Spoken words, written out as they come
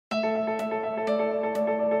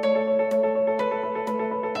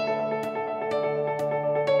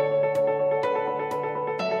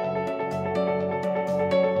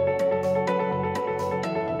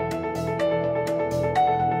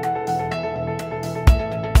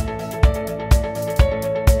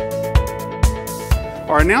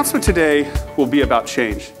Our announcement today will be about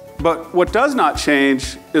change. But what does not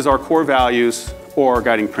change is our core values or our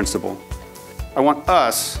guiding principle. I want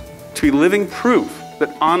us to be living proof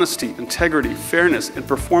that honesty, integrity, fairness, and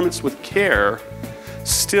performance with care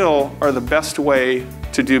still are the best way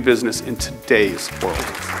to do business in today's world.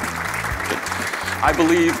 I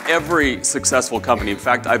believe every successful company, in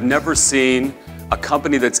fact, I've never seen a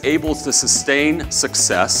company that's able to sustain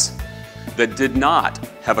success that did not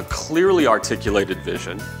have a clearly articulated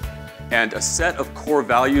vision and a set of core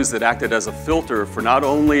values that acted as a filter for not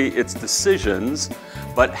only its decisions,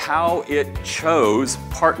 but how it chose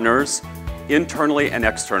partners internally and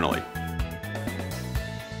externally.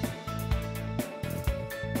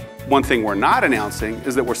 One thing we're not announcing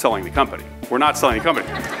is that we're selling the company. We're not selling the company.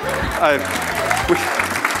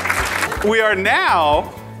 We are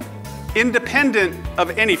now independent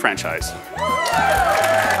of any franchise.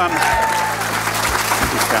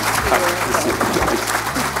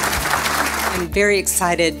 I'm very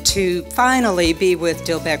excited to finally be with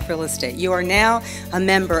Dilbeck Real Estate. You are now a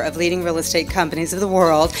member of leading real estate companies of the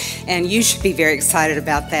world, and you should be very excited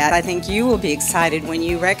about that. I think you will be excited when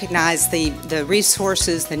you recognize the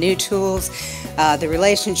resources, the new tools, the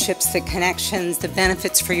relationships, the connections, the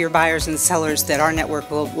benefits for your buyers and sellers that our network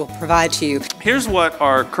will provide to you. Here's what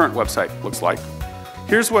our current website looks like.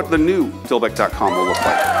 Here's what the new Dilbeck.com will look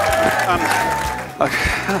like.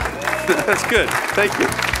 That's good. Thank you.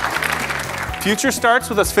 Future starts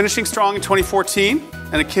with us finishing strong in 2014,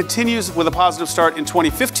 and it continues with a positive start in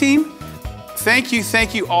 2015.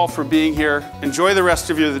 Thank you all for being here. Enjoy the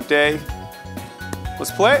rest of your day.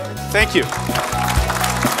 Let's play. Thank you.